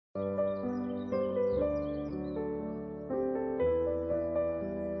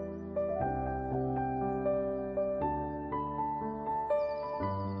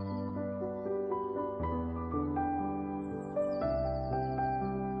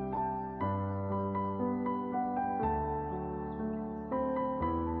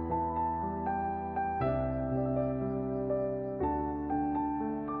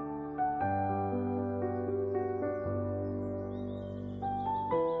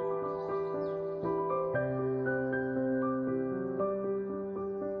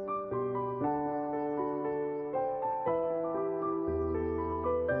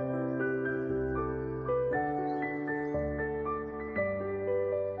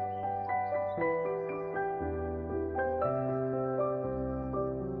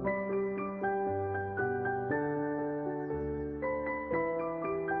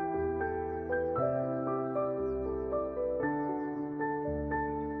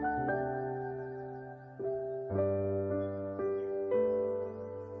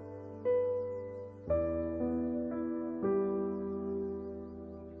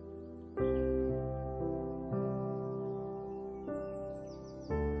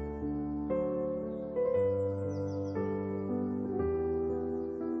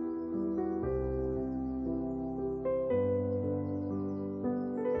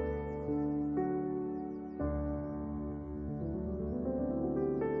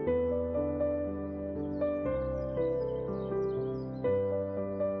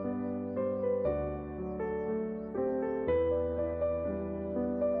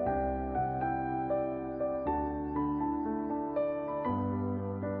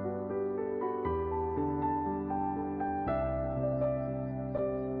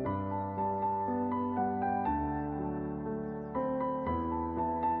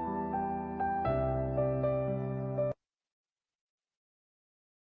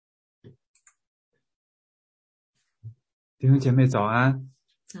弟兄姐妹早安。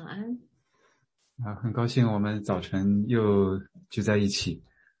早安。很高兴我们早晨又聚在一起。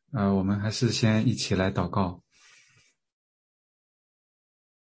我们还是先一起来祷告。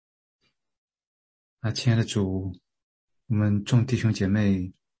亲爱的主，我们众弟兄姐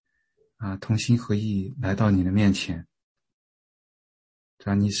妹同心合意来到你的面前。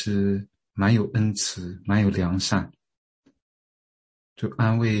主，你是蛮有恩慈，蛮有良善，就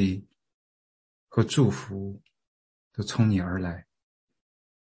安慰和祝福都从你而来，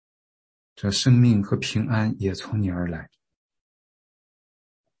这生命和平安也从你而来，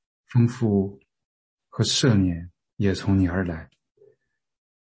丰富和赦免也从你而来。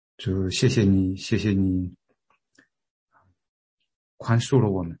主，谢谢你，谢谢你宽恕了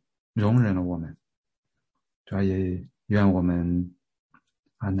我们，容忍了我们。主要也愿我们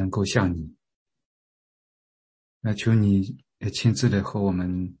能够像你。求你也亲自的和我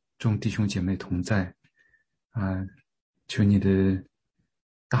们众弟兄姐妹同在。求你的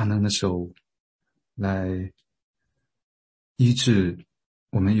大能的手来医治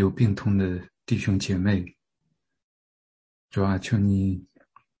我们有病痛的弟兄姐妹。主啊，求你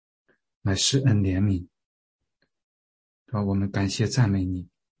来施恩怜悯。主啊，我们感谢赞美你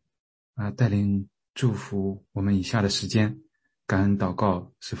带领祝福我们以下的时间。感恩祷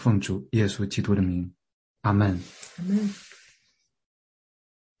告是奉主耶稣基督的名，阿们。阿们。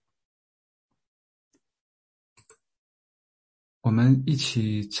我们一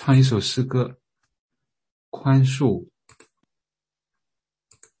起唱一首诗歌，宽恕。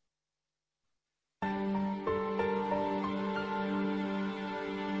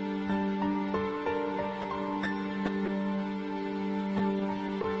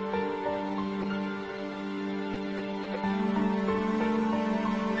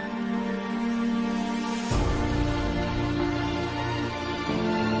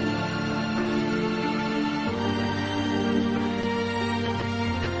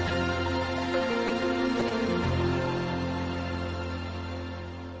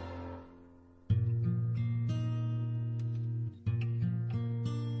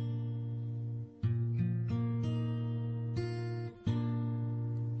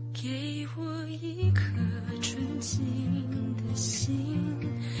给我一颗纯净的心，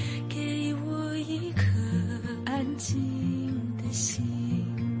给我一颗安静的心，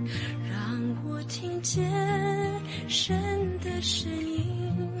让我听见神的声音，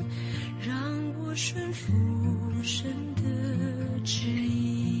让我顺服神的旨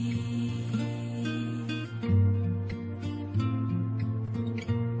意。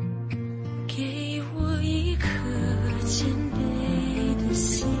给我一颗谦卑的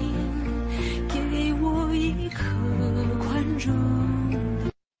心，给我一颗宽容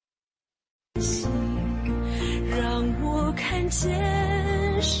的心，让我看见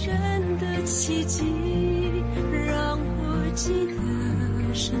神的奇迹，让我记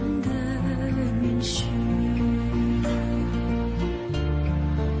得神的允许。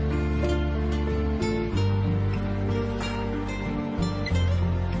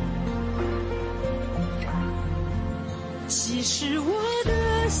即使我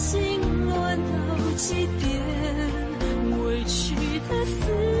的心乱到极点，委屈的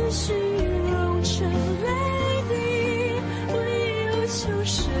思绪融成泪滴，唯有求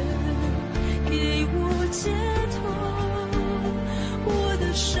神给我解脱，我的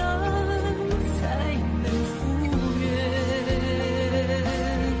伤才能复原。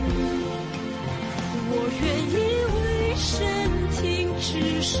我愿意为神停止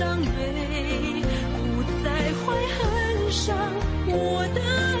伤悲，不再怀恨上我的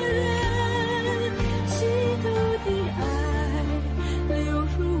人，基督的爱流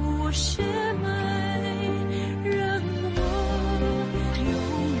入我血脉，让我永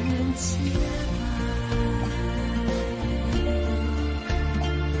远洁白。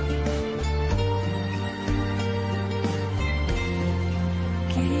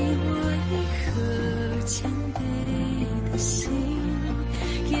给我一颗谦卑的心，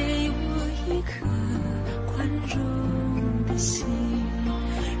给我一颗宽容的心，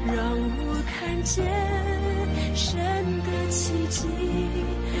让我看见神的奇迹，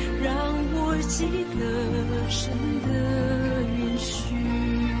让我记得神的允许。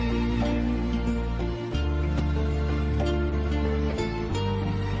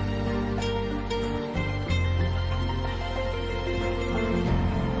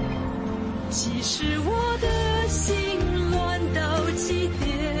即使我的心乱到极点，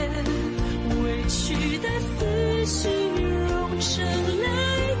委屈的思绪融成泪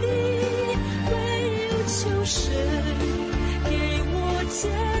滴，唯有求神给我解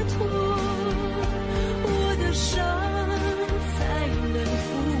脱，我的伤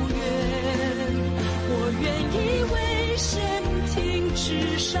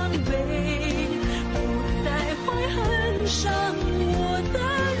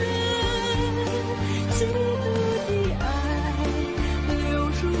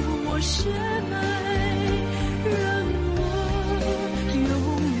血脉，让我永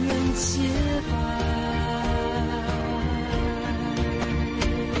远洁白。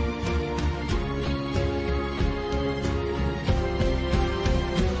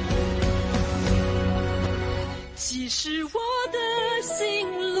即使我的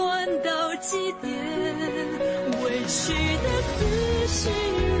心乱到极点，委屈的思绪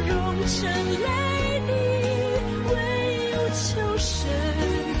融成泪滴，唯有求神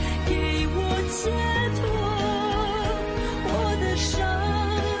给我解脱，我的伤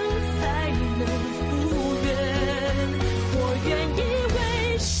才能复原。我愿意为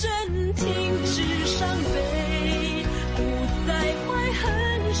神停止伤悲，不再怀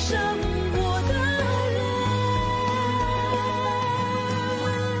恨伤我的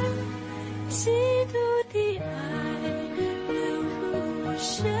基督的爱流入我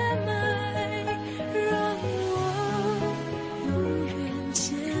血脉，让我永远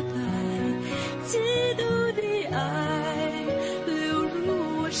洁白。基督的爱流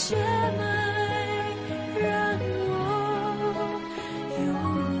入我血脉，让我永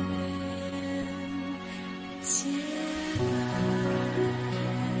远洁白。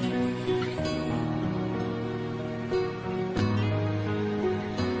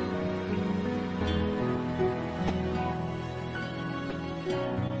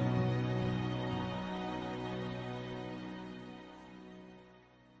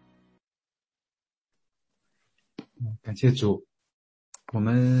感谢主。我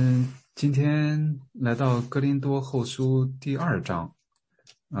们今天来到哥林多后书第2章，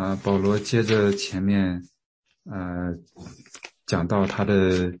保罗接着前面讲到他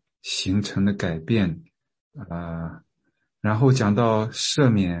的形成的改变，然后讲到赦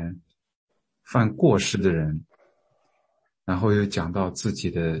免犯过失的人，然后又讲到自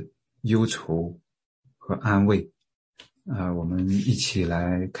己的忧愁和安慰。我们一起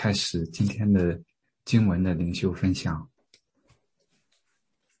来开始今天的经文的灵修分享。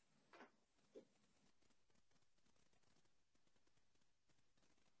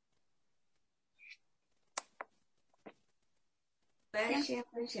来，先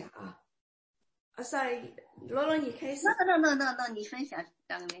分享啊。sorry， 罗罗你开始。那你分享，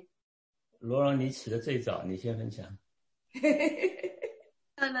张明。罗罗，你起得最早，你先分享。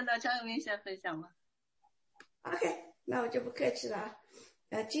那张明先分享吧。OK， 那我就不客气了啊。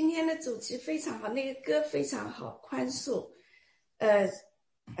今天的主题非常好，那个歌非常好，宽恕。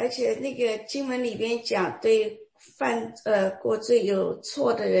而且那个经文里边讲，对犯过罪有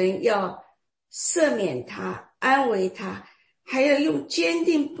错的人要赦免他，安慰他，还要用坚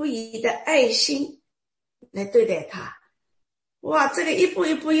定不移的爱心来对待他。哇，这个一步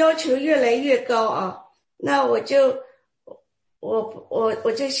一步要求越来越高啊！那我就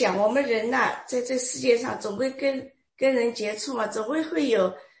想，我们人呐，在这世界上总会跟人接触嘛，总会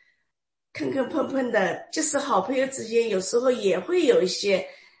有坑坑碰碰的，就是好朋友之间有时候也会有一些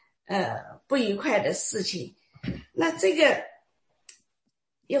不愉快的事情。那这个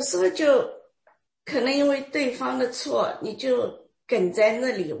有时候就可能因为对方的错，你就梗在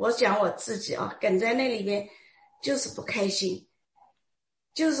那里。我讲我自己啊，梗在那里边就是不开心，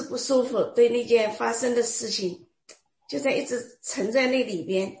就是不舒服，对那件发生的事情就在一直沉在那里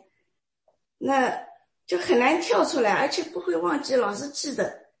边，那就很难跳出来，而且不会忘记，老是记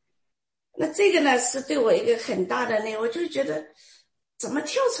得。那这个呢是对我一个很大的我就觉得怎么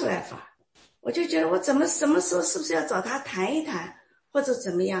跳出来法，我就觉得我怎么什么时候是不是要找他谈一谈，或者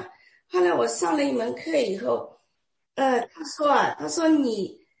怎么样。后来我上了一门课以后，他说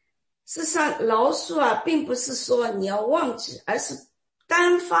你事实上饶恕啊，并不是说你要忘记，而是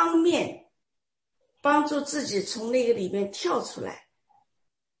单方面帮助自己从那个里面跳出来。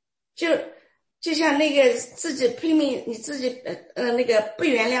就像那个自己拼命，你自己那个不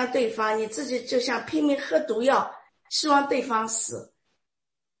原谅对方，你自己就像拼命喝毒药，希望对方死。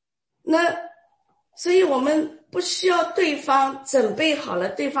那所以我们不需要对方准备好了，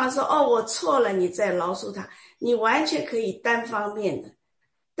对方说我错了，你再饶恕他，你完全可以单方面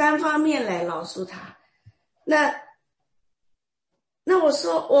来饶恕他。那我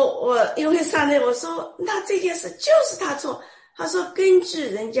说我因为上次我说那这件事就是他错，他说根据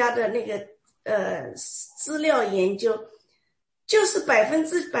人家的那个资料研究，就是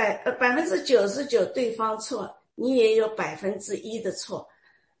99%对方错，你也有1%的错。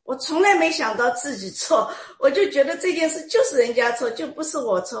我从来没想到自己错，我就觉得这件事就是人家错，就不是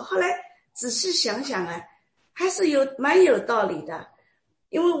我错。后来仔细想想还是蛮有道理的。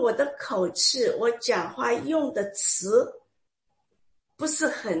因为我的口气，我讲话用的词不是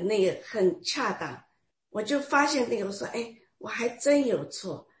很恰当，我就发现我说我还真有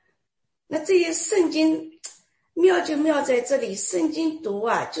错。那这些圣经妙就妙在这里，圣经读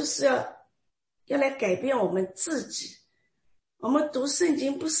啊，就是要来改变我们自己。我们读圣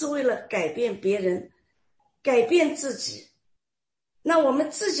经不是为了改变别人，改变自己。那我们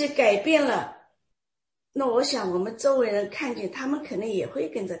自己改变了，那我想我们周围人看见，他们可能也会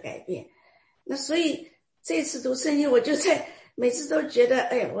跟着改变。那所以这次读圣经，我就每次都觉得，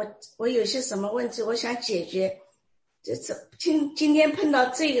我有些什么问题我想解决，今天碰到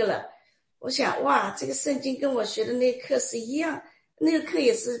这个了，我想哇，这个圣经跟我学的那课是一样，那个课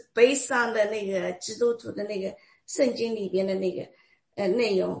也是悲伤的那个基督徒的那个圣经里边的那个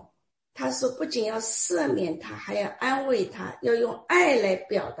内容。他说不仅要赦免他，还要安慰他，要用爱来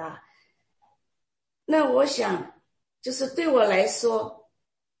表达。那我想就是对我来说，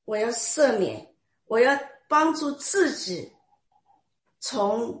我要赦免，我要帮助自己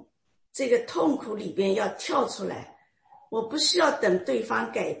从这个痛苦里边要跳出来。我不需要等对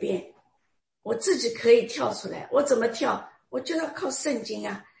方改变，我自己可以跳出来。我怎么跳？我就要靠圣经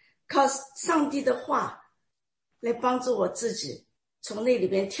啊，靠上帝的话来帮助我自己从那里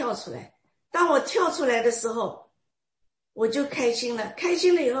边跳出来。当我跳出来的时候，我就开心了，开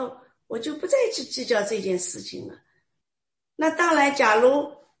心了以后，我就不再去计较这件事情了。那当然，假如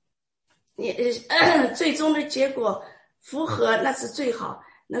你最终的结果符合，那是最好，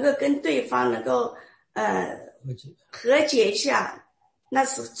能够跟对方能够和解一下，那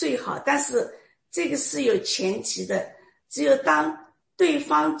是最好。但是这个是有前提的，只有当对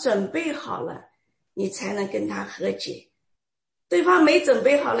方准备好了，你才能跟他和解。对方没准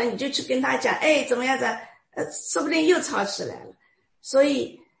备好了，你就去跟他讲，怎么样子，说不定又吵起来了。所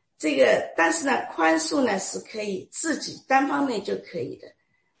以这个，但是呢，宽恕呢是可以自己单方面就可以的，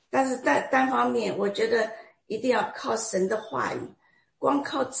但是单方面，我觉得一定要靠神的话语，光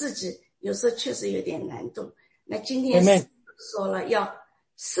靠自己有时候确实有点难度。那今天说了要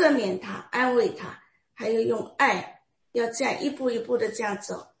赦免他，安慰他，还有用爱，要这样一步一步的这样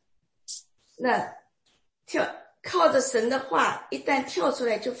走。那靠着神的话，一旦跳出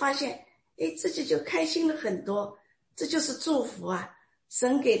来就发现，自己就开心了很多。这就是祝福啊，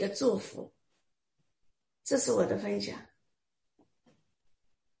神给的祝福。这是我的分享。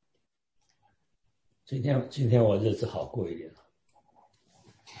今天我日子好过一点了。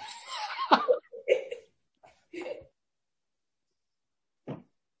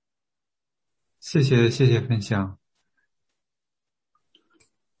谢谢分享。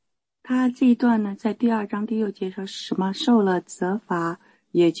他这一段呢，在第2章第6节说什么受了责罚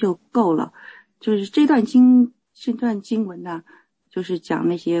也就够了，就是这段经文呢，就是讲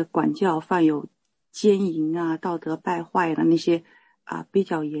那些管教犯有奸淫啊、道德败坏的那些比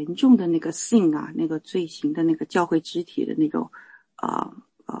较严重的那个sin啊，那个罪行的那个教会肢体的那种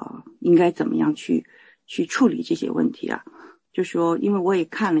应该怎么样去处理这些问题啊。就说因为我也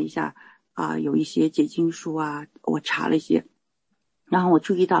看了一下有一些解经书啊，我查了一些，然后我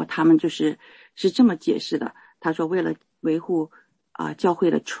注意到他们是这么解释的。他说为了维护教会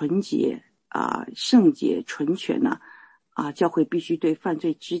的纯洁圣洁纯全呢教会必须对犯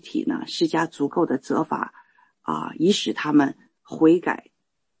罪肢体呢施加足够的责罚以使他们悔改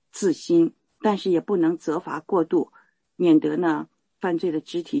自新，但是也不能责罚过度，免得呢犯罪的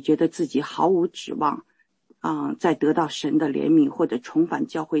肢体觉得自己毫无指望再得到神的怜悯或者重返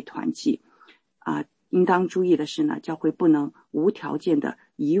教会团契应当注意的是呢，教会不能无条件的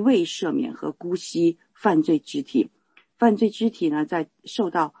一味赦免和姑息犯罪肢体。犯罪肢体呢，在受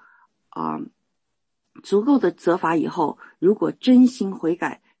到足够的责罚以后，如果真心悔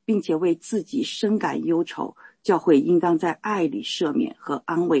改，并且为自己深感忧愁，教会应当在爱里赦免和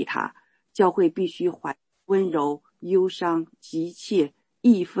安慰他。教会必须怀温柔、忧伤、急切、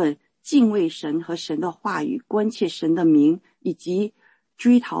义愤、敬畏神和神的话语，关切神的名，以及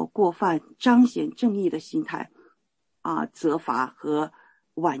追讨过犯、彰显正义的心态责罚和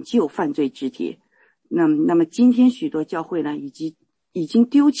挽救犯罪肢体。那么今天许多教会呢，已经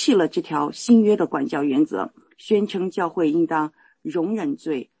丢弃了这条新约的管教原则，宣称教会应当容忍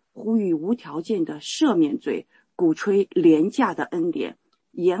罪，呼吁无条件的赦免罪，鼓吹廉价的恩典，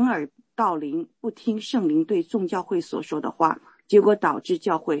掩耳盗铃，不听圣灵对众教会所说的话，结果导致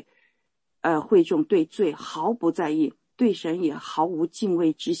教会会众对罪毫不在意，对神也毫无敬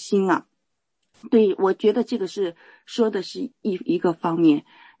畏之心对，我觉得这个是说的是一个方面。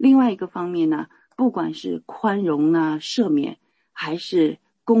另外一个方面呢，不管是宽容赦免，还是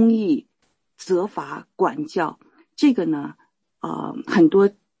公义、责罚、管教，这个呢很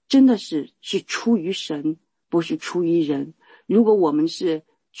多真的是出于神，不是出于人。如果我们是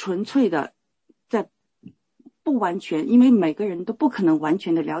纯粹的在不完全，因为每个人都不可能完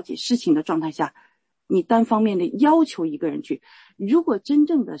全的了解事情的状态下，你单方面的要求一个人去，如果真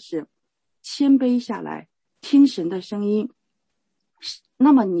正的是谦卑下来，听神的声音，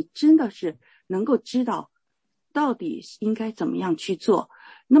那么你真的是能够知道到底应该怎么样去做。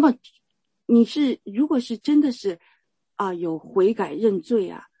那么如果是真的是有悔改认罪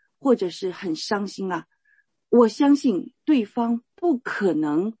啊，或者是很伤心啊，我相信对方不可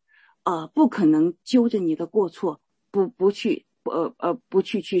能揪着你的过错不去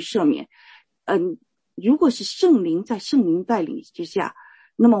赦免。如果是圣灵在圣灵带领之下，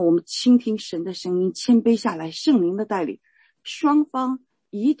那么我们倾听神的声音，谦卑下来，圣灵的带领，双方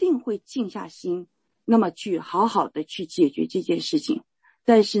一定会静下心，那么去好好的去解决这件事情。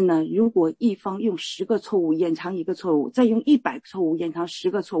但是呢，如果一方用10个错误掩藏1个错误，再用100个错误掩藏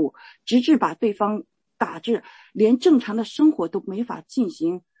10个错误，直至把对方打至连正常的生活都没法进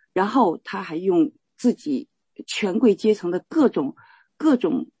行，然后他还用自己权贵阶层的各种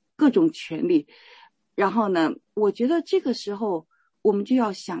权利，然后呢，我觉得这个时候我们就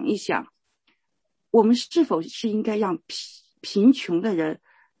要想一想，我们是否是应该让贫穷的人，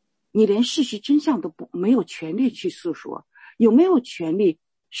你连事实真相都没有权利去诉说，有没有权利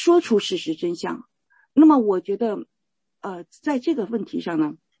说出事实真相？那么我觉得在这个问题上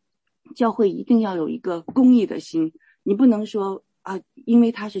呢，教会一定要有一个公义的心，你不能说因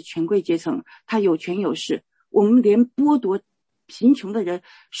为他是权贵阶层，他有权有势，我们连剥夺贫穷的人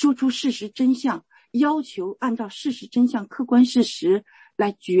说出事实真相，要求按照事实真相客观事实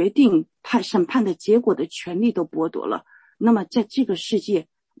来决定审判的结果的权利都剥夺了。那么在这个世界，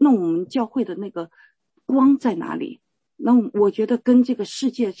那我们教会的那个光在哪里？那我觉得跟这个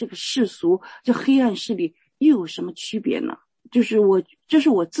世界这个世俗这黑暗势力又有什么区别呢？这是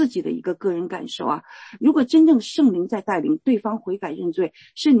我自己的一个个人感受啊。如果真正圣灵在带领，对方悔改认罪，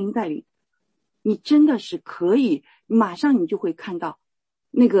圣灵带领，你真的是可以马上你就会看到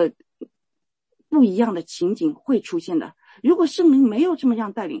那个不一样的情景会出现的。如果圣灵没有这么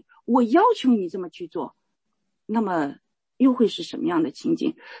样带领，我要求你这么去做，那么又会是什么样的情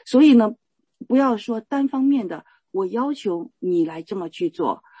景？所以呢，不要说单方面的我要求你来这么去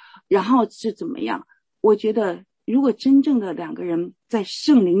做，然后是怎么样。我觉得如果真正的2个人在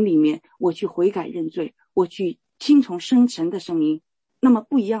圣灵里面，我去悔改认罪，我去听从神的声音，那么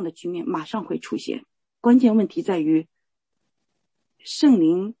不一样的局面马上会出现。关键问题在于圣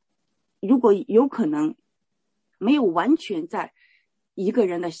灵如果有可能没有完全在一个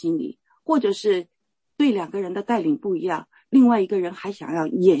人的心里，或者是对2个人的带领不一样，另外一个人还想要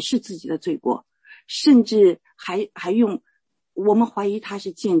掩饰自己的罪过，甚至还用我们怀疑他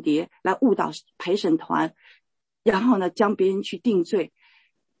是间谍来误导陪审团，然后呢将别人去定罪。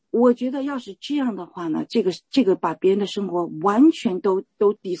我觉得要是这样的话呢，这个把别人的生活完全都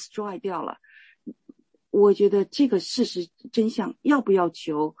destroy 掉了。我觉得这个事实真相要不要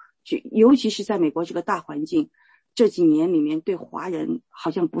求，尤其是在美国这个大环境，这几年里面对华人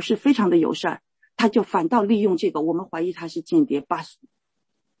好像不是非常的友善，他就反倒利用这个我们怀疑他是间谍，把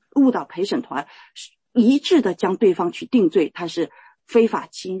误导陪审团一致的将对方去定罪，他是非法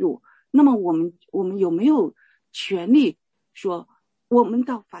侵入。那么我们有没有权利说我们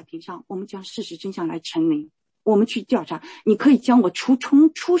到法庭上，我们将事实真相来陈明，我们去调查，你可以将我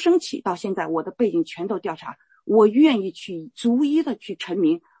从出生起到现在我的背景全都调查，我愿意去逐一的去陈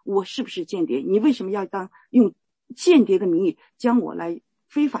明我是不是间谍，你为什么要用间谍的名义将我来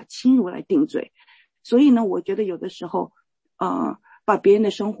非法侵入来定罪？所以呢，我觉得有的时候把别人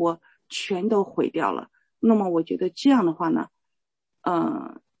的生活全都毁掉了。那么我觉得这样的话呢，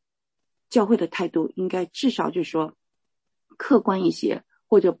教会的态度应该至少就是说客观一些，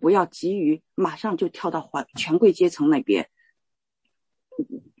或者不要急于马上就跳到权贵阶层那边，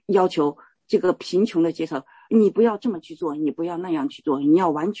要求这个贫穷的阶层你不要这么去做，你不要那样去做，你要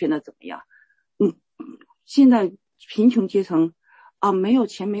完全的怎么样。现在贫穷阶层没有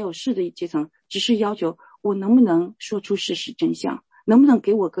钱没有势的阶层，只是要求我能不能说出事实真相，能不能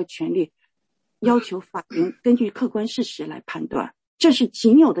给我个权利，要求法庭根据客观事实来判断，这是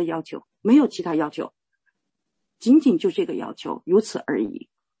仅有的要求，没有其他要求，仅仅就这个要求，如此而已。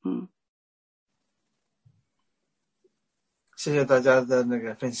谢谢大家的那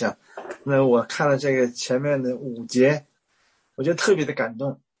个分享。那我看了这个前面的5节，我觉得特别的感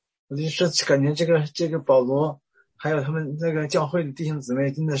动。我就是感觉这个保罗还有他们那个教会的弟兄姊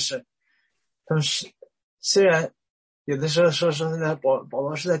妹真的是，他们是虽然有的时候说保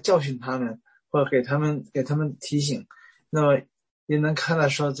罗是在教训他们，或者给他们提醒，那么也能看到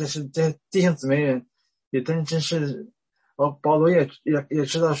说这弟兄姊妹们也真是保罗也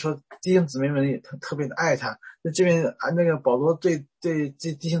知道说弟兄姊妹们也特别的爱他。那这边那个保罗对这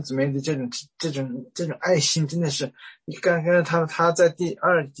弟兄姊妹的这种爱心真的是，你看他在第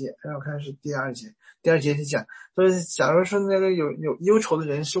2节，我看是第2节是讲说，假如说那个有忧愁的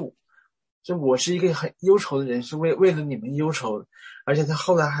人是就我是一个很忧愁的人，是为了你们忧愁的。而且他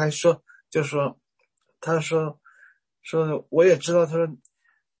后来还说，他说我也知道，他说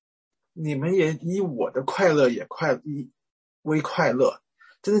你们也以我的快乐为快乐。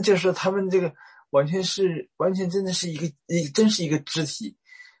真的就是说他们这个完全真的是真是一个肢体。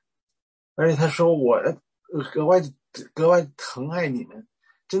而且他说我格外疼爱你们，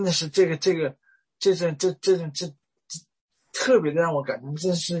真的是这特别的让我感动，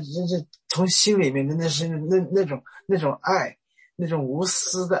真是从心里面真的是那种爱，那种无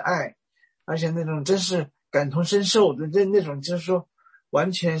私的爱，而且那种真是感同身受的那种，就是说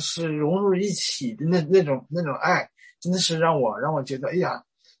完全是融入一起的那种爱，真的是让我觉得，哎呀，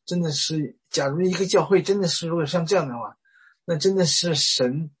真的是，假如一个教会真的是如果像这样的话，那真的是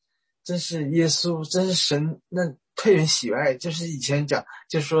神，真是耶稣，真是神，那配人喜爱。就是以前讲，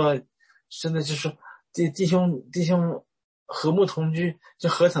就是说真的就是说弟兄和睦同居，就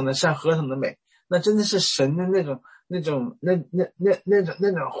何等的善，何等的美，那真的是神的那种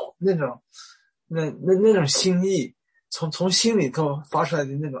心意，从心里头发出来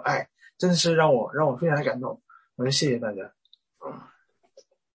的那种爱，真的是让我非常感动。我说谢谢大家。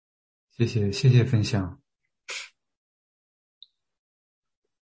谢谢分享。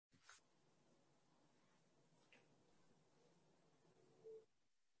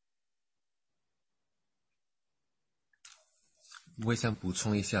我也想补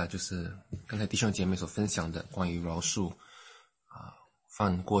充一下，就是刚才弟兄姐妹所分享的关于饶恕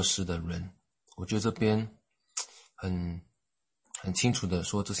犯过失的人，我觉得这边很清楚的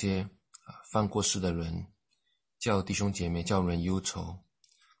说，这些犯过失的人叫弟兄姐妹叫人忧愁，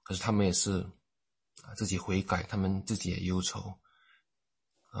可是他们也是自己悔改，他们自己也忧愁。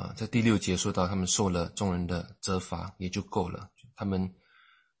在第6节说到他们受了众人的责罚也就够了，他们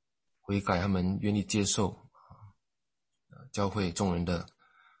悔改，他们愿意接受教会众人的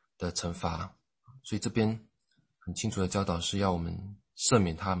惩罚，所以这边很清楚的教导是要我们赦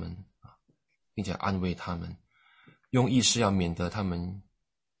免他们，并且安慰他们，用意是要免得他们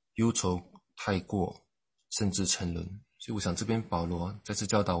忧愁太过，甚至沉沦。所以我想这边保罗再次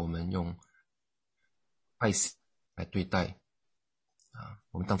教导我们用爱心来对待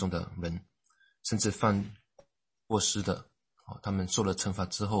我们当中的人，甚至犯过失的他们受了惩罚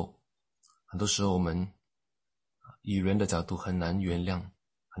之后，很多时候我们以人的角度很难原谅，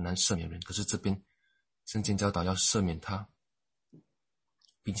很难赦免人，可是这边圣经教导要赦免他，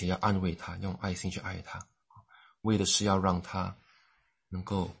并且要安慰他，用爱心去爱他，为的是要让他能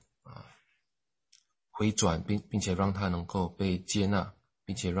够回转，并且让他能够被接纳，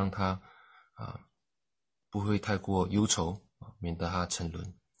并且让他不会太过忧愁，免得他沉沦。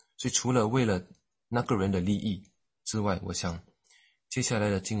所以除了为了那个人的利益之外，我想接下来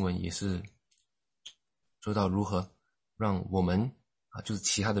的经文也是说到如何让我们就是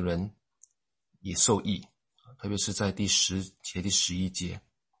其他的人也受益，特别是在第10节第11节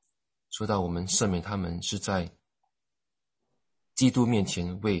说到我们赦免他们是在基督面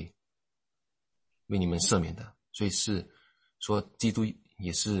前为你们赦免的，所以是说基督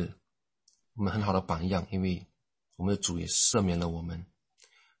也是我们很好的榜样，因为我们的主也赦免了我们。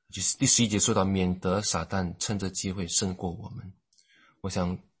就是第11节说到免得撒旦趁着机会胜过我们。我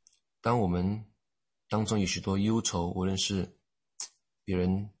想当我们当中有许多忧愁，无论是别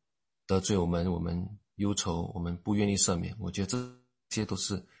人得罪我们忧愁，我们不愿意赦免，我觉得这些都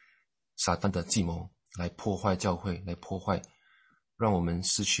是撒旦的计谋，来破坏教会，来破坏，让我们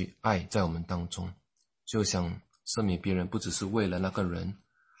失去爱在我们当中。就想赦免别人不只是为了那个人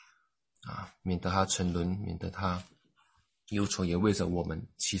免得他沉沦，免得他忧愁，也为着我们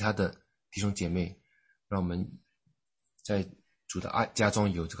其他的弟兄姐妹，让我们在主的爱家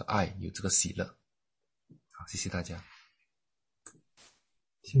中有这个爱，有这个喜乐。好，谢谢大家。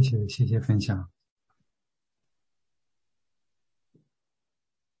谢谢分享。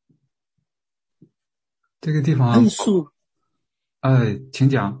这个地方请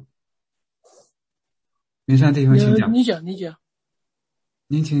讲。云山弟兄请讲。你讲。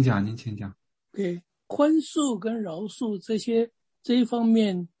您请讲。对，宽恕跟饶恕这一方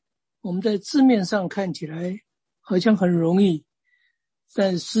面，我们在字面上看起来好像很容易，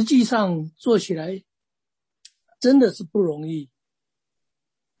但实际上做起来真的是不容易。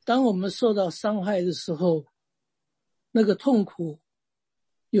当我们受到伤害的时候，那个痛苦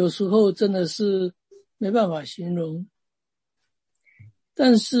有时候真的是没办法形容，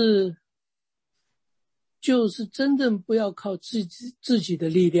但是就是真正不要靠自己的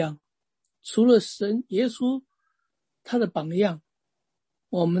力量，除了神耶稣他的榜样，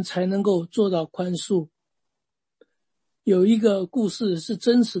我们才能够做到宽恕。有一个故事是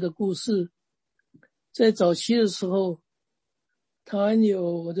真实的故事，在早期的时候，台湾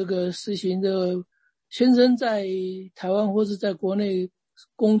有这个实行的，先生在台湾或是在国内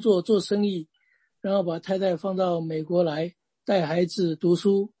工作做生意，然后把太太放到美国来带孩子读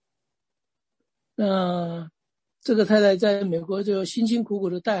书。那这个太太在美国就辛辛苦苦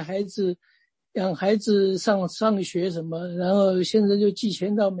的带孩子，养孩子上学什么，然后先生就寄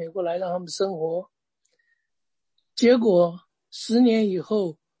钱到美国来让他们生活。结果10年以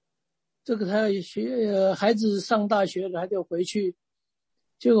后，这个他孩子上大学了，他就回去，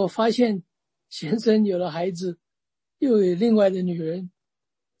结果发现先生有了孩子，又有另外的女人。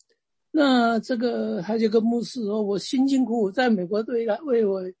那这个他就跟牧师说，我辛辛苦苦在美国为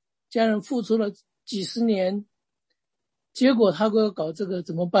我家人付出了几十年，结果他给我搞这个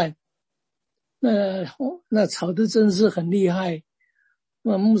怎么办？那吵得真是很厉害。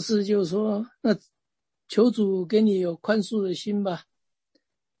那牧师就说，那求主给你有宽恕的心吧。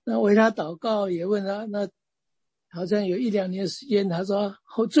那为他祷告，也问他，那好像有1-2年时间，他说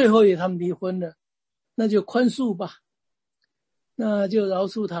最后他们离婚了，那就宽恕吧，那就饶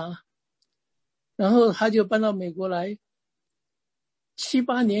恕他。然后他就搬到美国来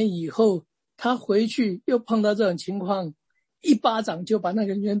，7-8年以后，他回去又碰到这种情况，一巴掌就把那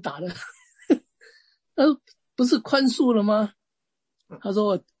个人打了。他说不是宽恕了吗？他说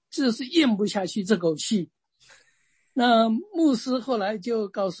我就是咽不下去这口气。那牧师后来就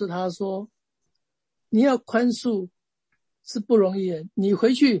告诉他说，你要宽恕是不容易的，你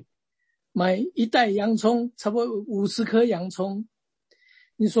回去买1袋洋葱，差不多50颗洋葱，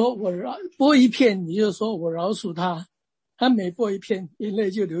你说我剥一片，你就说我饶恕他，他每剥一片眼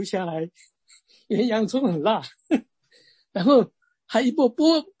泪就流下来，因为洋葱很辣。然后还一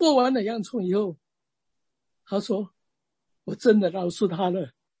剥完了洋葱以后，他说我真的饶恕他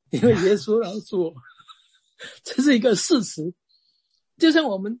了，因为耶稣饶恕我。这是一个事实，就像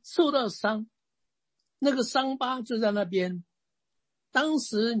我们受到伤，那个伤疤就在那边，当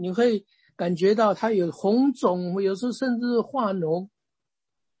时你会感觉到它有红肿，有时候甚至化脓，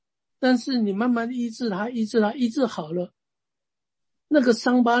但是你慢慢医治它，医治好了，那个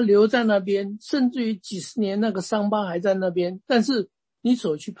伤疤留在那边，甚至于几十年那个伤疤还在那边，但是你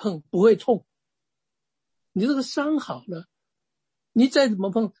手去碰不会痛，你这个伤好了，你再怎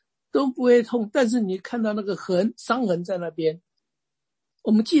么碰都不会痛，但是你看到那个伤痕在那边，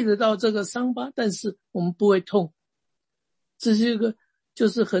我们记得到这个伤疤，但是我们不会痛。这是一个就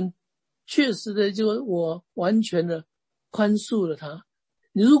是很确实的，就是我完全的宽恕了他。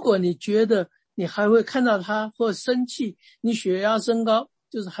如果你觉得你还会看到他或生气，你血压升高，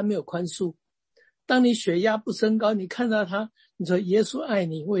就是还没有宽恕。当你血压不升高，你看到他，你说耶稣爱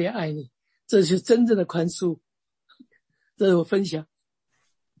你，我也爱你，这是真正的宽恕。这是我分享。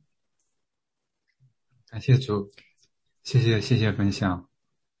感谢主，谢谢分享。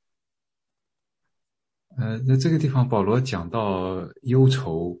那这个地方保罗讲到忧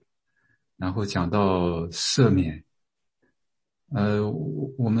愁，然后讲到赦免。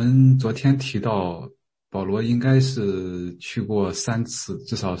我们昨天提到保罗应该是去过3次，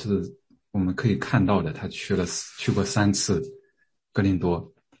至少是我们可以看到的，他去过3次哥林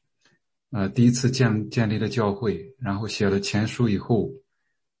多。第一次建立了教会，然后写了前书以后，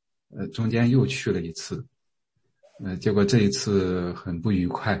中间又去了1次，结果这一次很不愉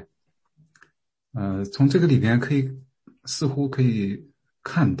快。从这个里边似乎可以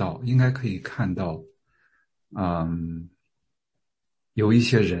看到，应该可以看到，有一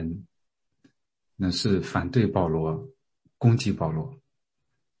些人那是反对保罗，攻击保罗。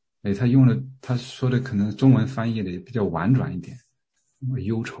他说的可能中文翻译的也比较婉转一点，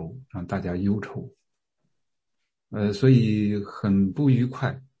忧愁，让大家忧愁。所以很不愉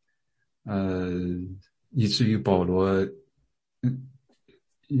快，以至于保罗，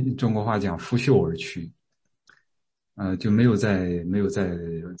中国话讲拂袖而去，就没有再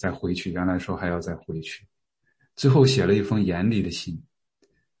回去，原来说还要再回去。之后写了一封严厉的信，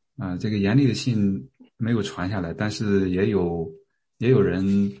这个严厉的信没有传下来，但是也有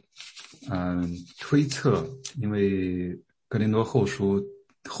人推测，因为哥林多后书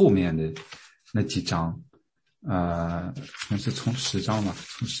后面的那几章，是从10章吧，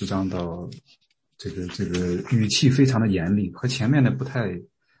从10章到这个语气非常的严厉，和前面的不太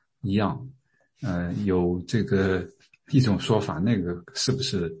一样。有这个一种说法，那个是不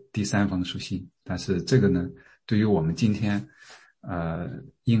是第3封书信？但是这个呢，对于我们今天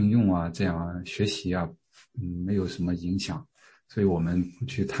应用啊，这样学习啊，没有什么影响，所以我们不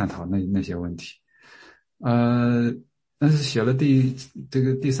去探讨那些问题。但是写了第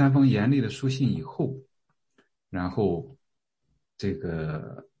3封严厉的书信以后，然后这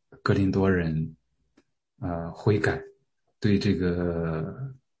个哥林多人悔改，对这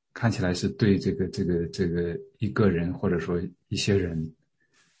个看起来是对这个一个人或者说一些人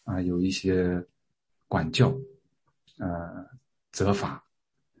有一些管教责罚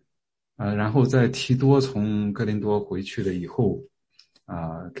然后在提多从哥林多回去了以后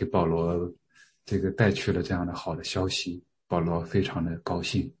给保罗这个带去了这样的好的消息，保罗非常的高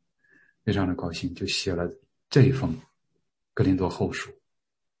兴，非常的高兴，就写了这一封哥林多后书。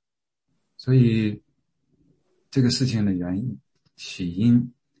所以这个事情的起因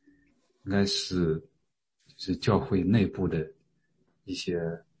应该是就是教会内部的一些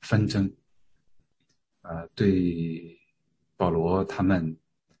纷争对保罗他们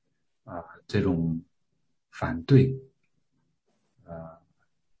这种反对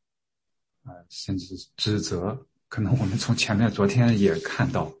甚至指责，可能我们从前面昨天也看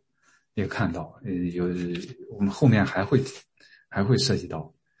到，有我们后面还会涉及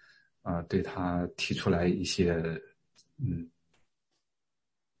到对他提出来一些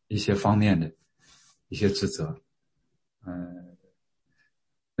一些方面的一些指责，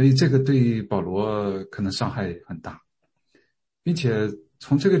所以这个对保罗可能伤害很大，并且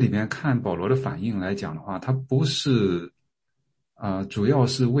从这个里面看保罗的反应来讲的话，他不是主要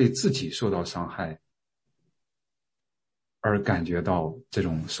是为自己受到伤害而感觉到这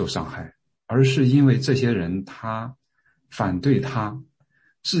种受伤害，而是因为这些人他反对他，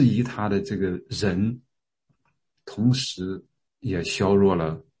质疑他的这个人，同时也削弱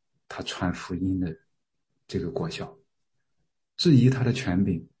了他传福音的这个果效，质疑他的权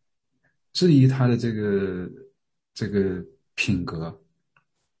柄，质疑他的这个品格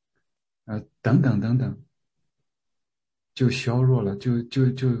等等等等，就削弱了，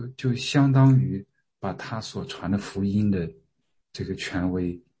就相当于把他所传的福音的这个权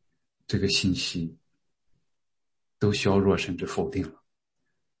威，这个信息都削弱甚至否定了。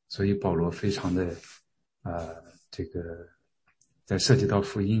所以保罗非常的这个在涉及到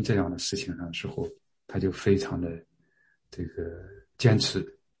福音这样的事情上的时候，他就非常的这个坚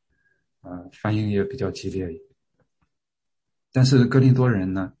持反应也比较激烈。但是哥林多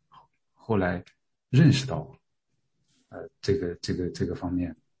人呢后来认识到这个方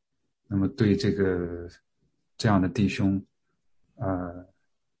面，那么对这样的弟兄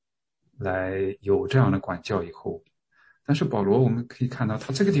来有这样的管教以后，但是保罗我们可以看到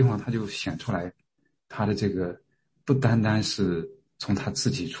他这个地方他就显出来他的这个不单单是从他自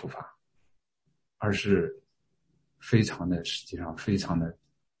己出发，而是非常的实际上非常的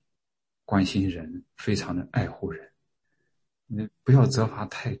关心人，非常的爱护人。你不要责罚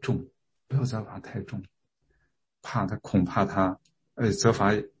太重，不要责罚太重，恐怕他责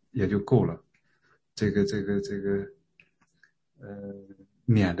罚也就够了，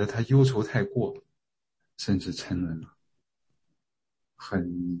免得他忧愁太过，甚至沉沦了，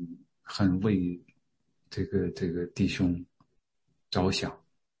很为这个弟兄着想，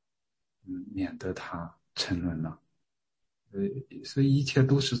免得他沉沦了。所以一切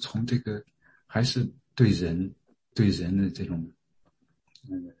都是从这个还是对人的这种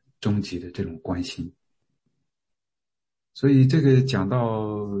终极的这种关心。所以这个讲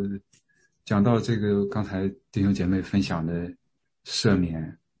到这个刚才弟兄姐妹分享的赦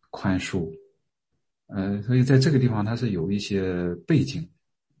免宽恕，所以在这个地方它是有一些背景，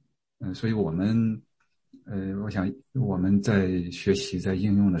所以我们我想我们在学习在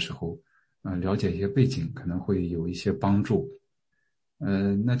应用的时候了解一些背景可能会有一些帮助。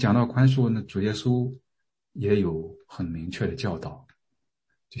那讲到宽恕呢，主耶稣也有很明确的教导，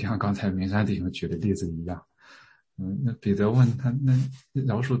就像刚才明山弟兄举的例子一样。那彼得问他，那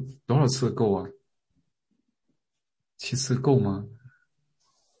饶恕多少次够啊？7次够吗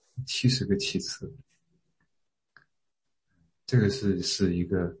？70个7次。这个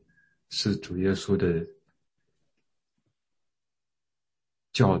是主耶稣的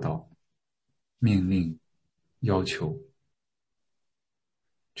教导、命令、要求，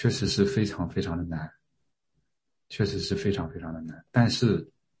确实是非常非常的难，确实是非常非常的难。但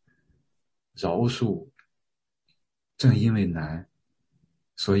是饶恕正因为难，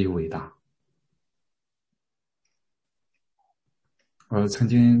所以伟大。我曾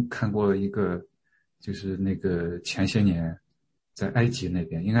经看过一个，就是那个前些年在埃及那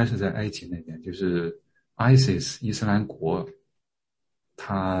边，应该是在埃及那边，就是 ISIS 伊斯兰国，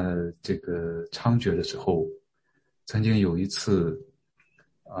他这个猖獗的时候，曾经有一次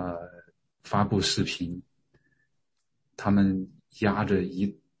发布视频，他们押着一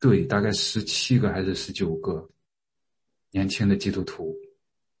队大概17个还是19个年轻的基督徒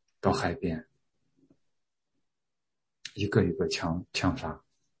到海边，一个一个枪杀，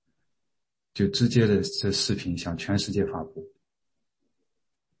就直接的这视频向全世界发布。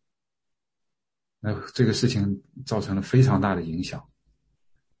那这个事情造成了非常大的影响，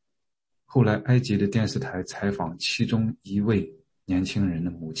后来埃及的电视台采访其中一位年轻人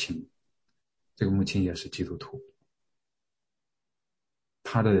的母亲，这个母亲也是基督徒，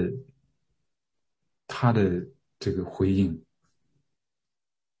他的这个回应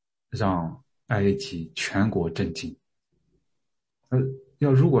让埃及全国震惊。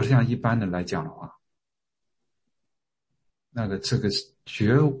如果是像一般的来讲的话，这个是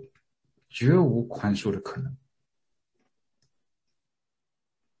绝无宽恕的可能，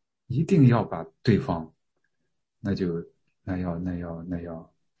一定要把对方那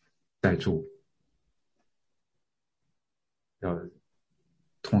要逮住，要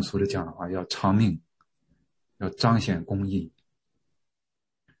通俗的讲的话，要偿命，要彰显公义。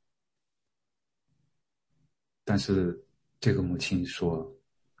但是这个母亲说，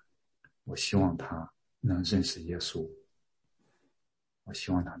我希望他能认识耶稣，我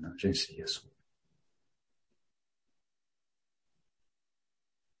希望他能认识耶稣。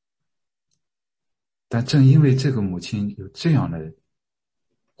但正因为这个母亲有这样的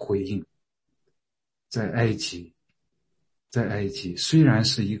回应，在埃及虽然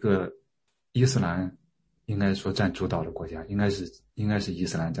是一个伊斯兰应该说占主导的国家，应该是伊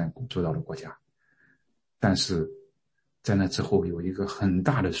斯兰占主导的国家，但是在那之后有一个很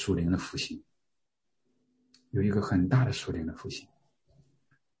大的属灵的复兴，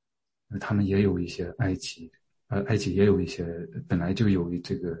他们也有一些埃及也有一些本来就有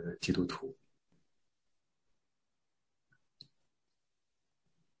这个基督徒，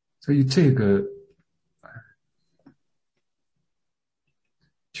所以这个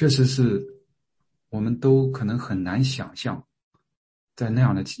确实是我们都可能很难想象，在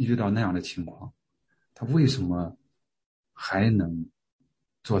遇到那样的情况，他为什么还能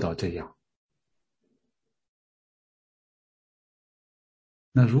做到这样？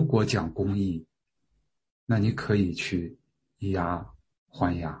那如果讲公义，那你可以去以牙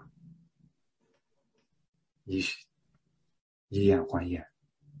还牙，以眼还眼，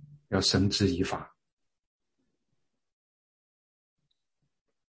要绳之以法。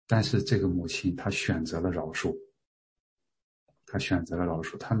但是这个母亲她选择了饶恕，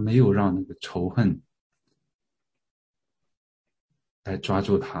她没有让那个仇恨来抓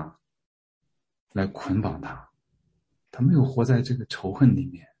住她，来捆绑她，她没有活在这个仇恨里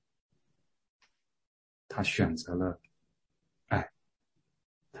面，她选择了爱，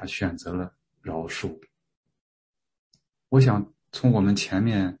她选择了饶恕。我想从我们前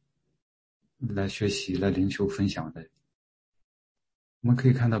面来学习来灵修分享的，我们可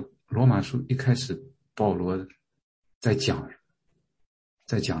以看到罗马书一开始保罗在讲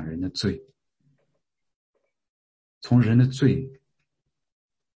人的罪，从人的罪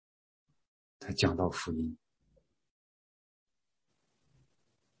才讲到福音，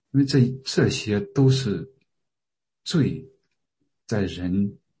因为这些都是罪在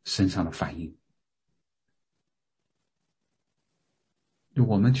人身上的反应。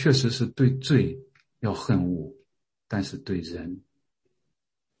我们确实是对罪要恨恶，但是对人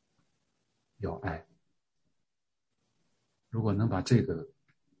要爱。如果能把这个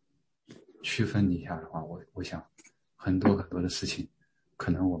区分一下的话，我想很多的事情，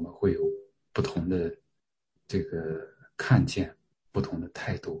可能我们会有不同的这个看见，不同的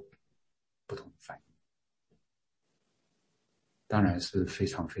态度，不同的反应。当然是非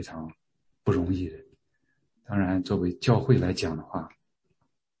常非常不容易的。当然作为教会来讲的话，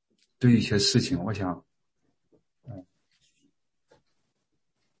对于一些事情，我想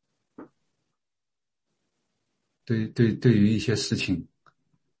对于一些事情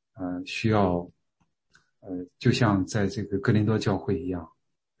需要就像在这个哥林多教会一样，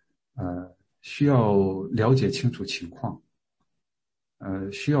需要了解清楚情况，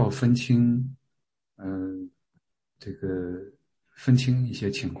需要分清分清一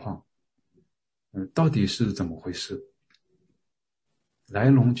些情况，到底是怎么回事，来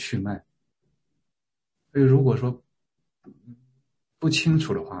龙去脉。所以如果说不清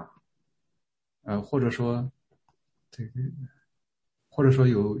楚的话，或者说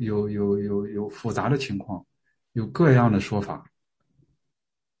有复杂的情况，有各样的说法，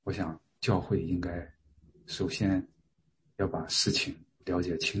我想教会应该首先要把事情了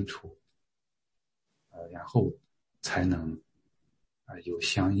解清楚，然后才能有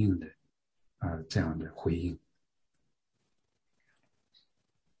相应的这样的回应。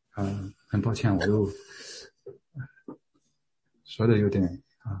很抱歉，我又说的有点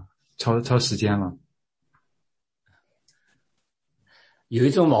超时间了。有一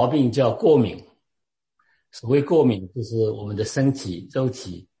种毛病叫过敏，所谓过敏就是我们的身体肉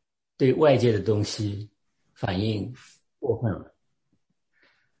体对外界的东西反应过分了。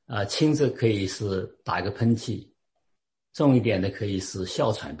轻则可以是打一个喷嚏，重一点的可以是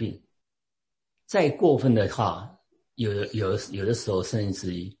哮喘病，再过分的话，有的时候甚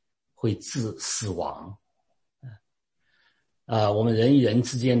至于会致死亡。我们人与人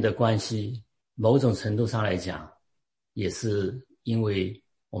之间的关系，某种程度上来讲，也是因为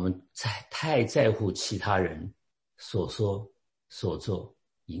我们太在乎其他人所说所做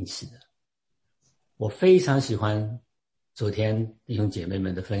引起的。我非常喜欢昨天弟兄姐妹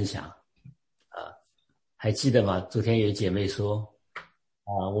们的分享，还记得吗？昨天有姐妹说，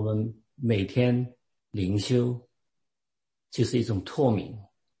我们每天灵修就是一种脱敏，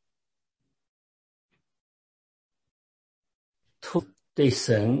对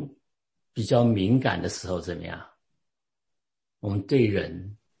神比较敏感的时候怎么样？我们对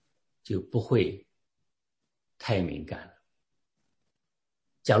人就不会太敏感了。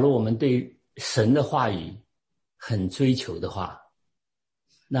假如我们对神的话语很追求的话，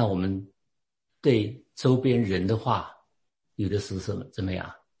那我们对周边人的话有的时候怎么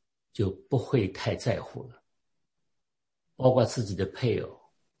样就不会太在乎了，包括自己的配偶，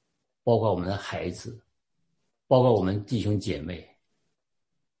包括我们的孩子，包括我们弟兄姐妹，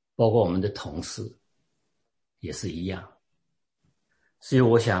包括我们的同事也是一样。所以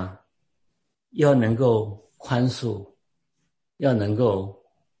我想要能够宽恕，要能够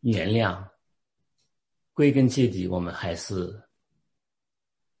原谅，归根结底我们还是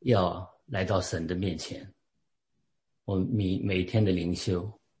要来到神的面前。我们每天的灵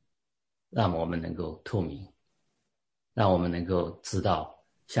修让我们能够透明，让我们能够知道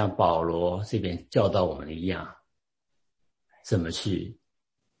像保罗这边教导我们一样，怎么去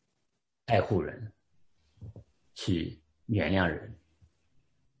爱护人，去原谅人。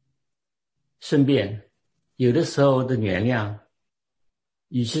顺便有的时候的原谅，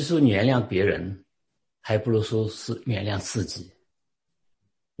与其说原谅别人，还不如说是原谅自己。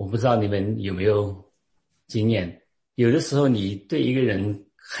我不知道你们有没有经验，有的时候你对一个人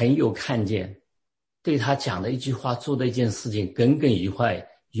很有看见，对他讲的一句话，做的一件事情耿耿于怀，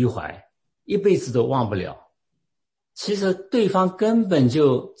一辈子都忘不了。其实对方根本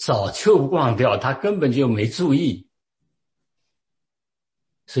就早就忘掉，他根本就没注意。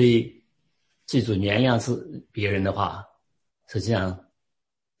所以记住，原谅是别人的话，实际上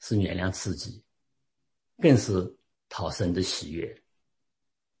是原谅自己，更是讨神的喜悦。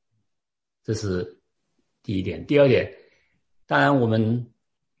这是第一点。第二点，当然我们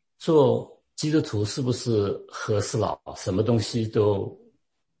做基督徒是不是和事佬，什么东西都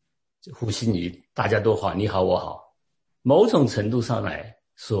呼吸你大家都好，你好我好，某种程度上来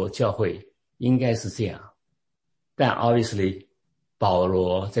说教会应该是这样。但 obviously 保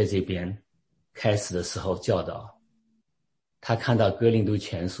罗在这边开始的时候教导，他看到哥林多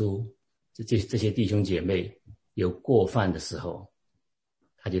前书这些弟兄姐妹有过犯的时候，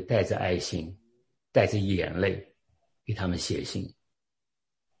他就带着爱心，带着眼泪给他们写信，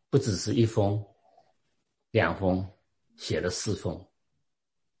不只是一封两封，写了4封。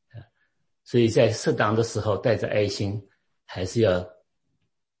所以在适当的时候带着爱心，还是要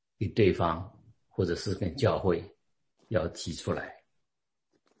给对方或者是跟教会要提出来。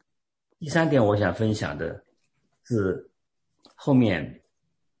第3点我想分享的是后面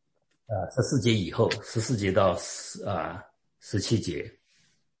14节以后，14节到17节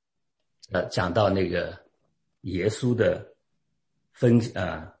讲到那个耶稣的芳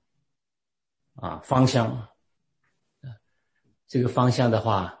香。这个芳香的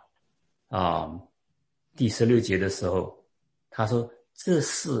话第16节的时候他说，这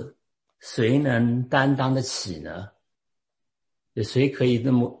事谁能担当得起呢？谁可以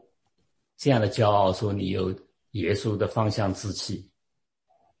那么这样的骄傲说你有耶稣的芳香之气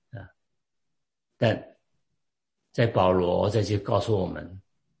但在保罗在这告诉我们，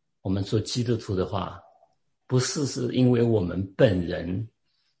我们做基督徒的话，不是因为我们本人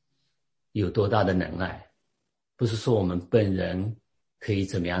有多大的能耐，不是说我们本人可以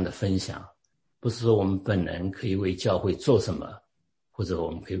怎么样的分享，不是说我们本人可以为教会做什么，或者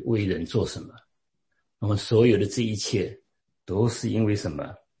我们可以为人做什么。我们所有的这一切都是因为什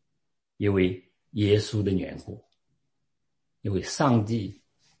么？因为耶稣的缘故，因为上帝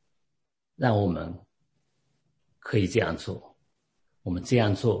让我们可以这样做，我们这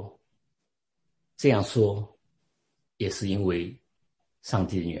样做这样说也是因为上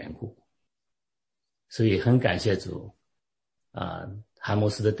帝的缘故。所以很感谢主韩牧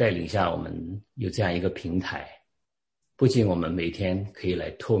师的带领下，我们有这样一个平台，不仅我们每天可以来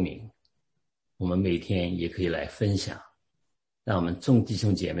透明，我们每天也可以来分享，让我们众弟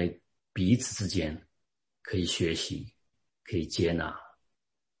兄姐妹彼此之间可以学习，可以接纳。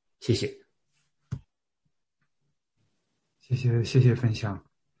谢谢。谢谢分享。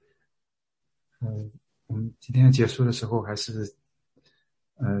我们今天结束的时候还是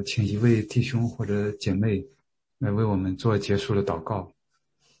请一位弟兄或者姐妹来为我们做结束的祷告，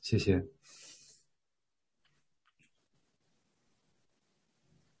谢谢。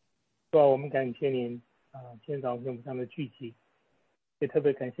主啊，我们感谢您今天早上给我们这样的聚集，也特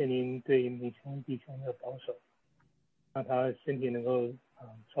别感谢您对每兄弟兄的保守，让他身体能够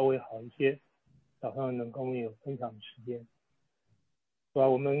稍微好一些，早上能够有分享的时间。主啊，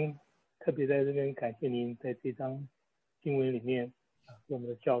我们特别在这边感谢您在这章经文里面给我们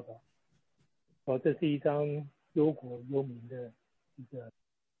的教导。这是一章忧国忧民的一个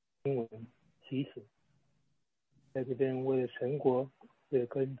经文提醒，在这边为了神国，为了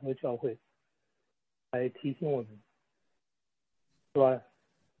哥林多教会来提醒我们，是吧？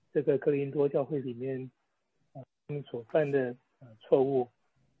这个哥林多教会里面他们所犯的错误，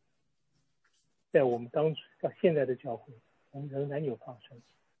在我们当初到现在的教会，我们仍然有发生，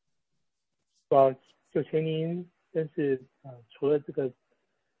是吧？就请您真是除了这个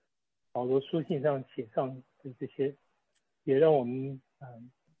保罗书信上写上的这些，也让我们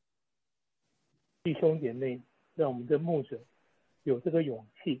弟兄姐妹，让我们的牧者有这个勇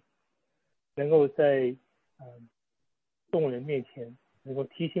气，能够在众人面前能够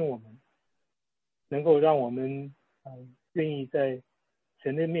提醒我们，能够让我们愿意在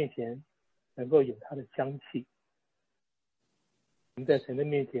神的面前能够有他的香气。我们在神的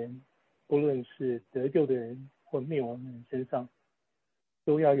面前，不论是得救的人或灭亡的人身上，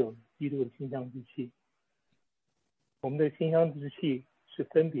都要有基督的馨香之气。我们的馨香之气是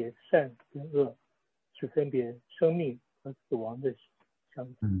分别善跟恶，是分别生命和死亡的香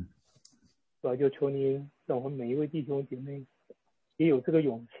气。主要就求您让我们每一位弟兄姐妹也有这个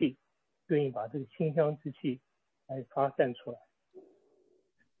勇气，愿意把这个馨香之气来发散出来，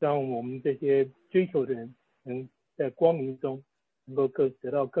让我们这些追求的人能在光明中能够得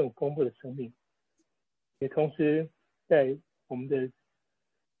到更丰富的生命，也同时在我们的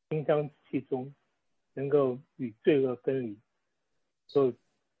馨香之气中能够与罪恶分离，都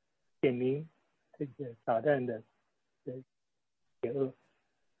点明这个撒旦的邪恶。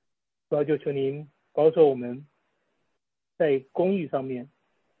主要就求您保守我们在公义上面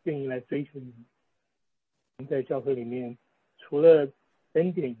愿意来追求您。我们在教会里面除了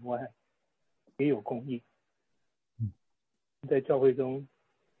恩典以外，也有公义。在教会中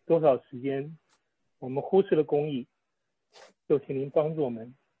多少时间我们忽视了公义，就请您帮助我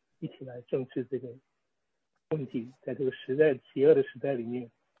们一起来正视这个问题，在这个时代邪恶的时代里面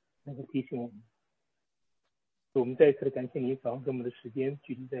能够提醒我们。我们再一次的感谢您早上跟我们的时间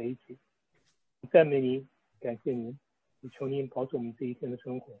聚集在一起，赞美您，感谢您，也求您保守我们这一天的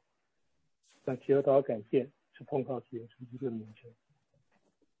生活。那祈祷感谢是奉靠主耶稣基督的名求。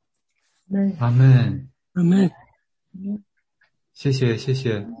阿们，阿们。谢谢，谢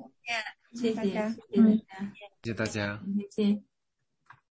谢，谢谢大家，谢谢大家，再见。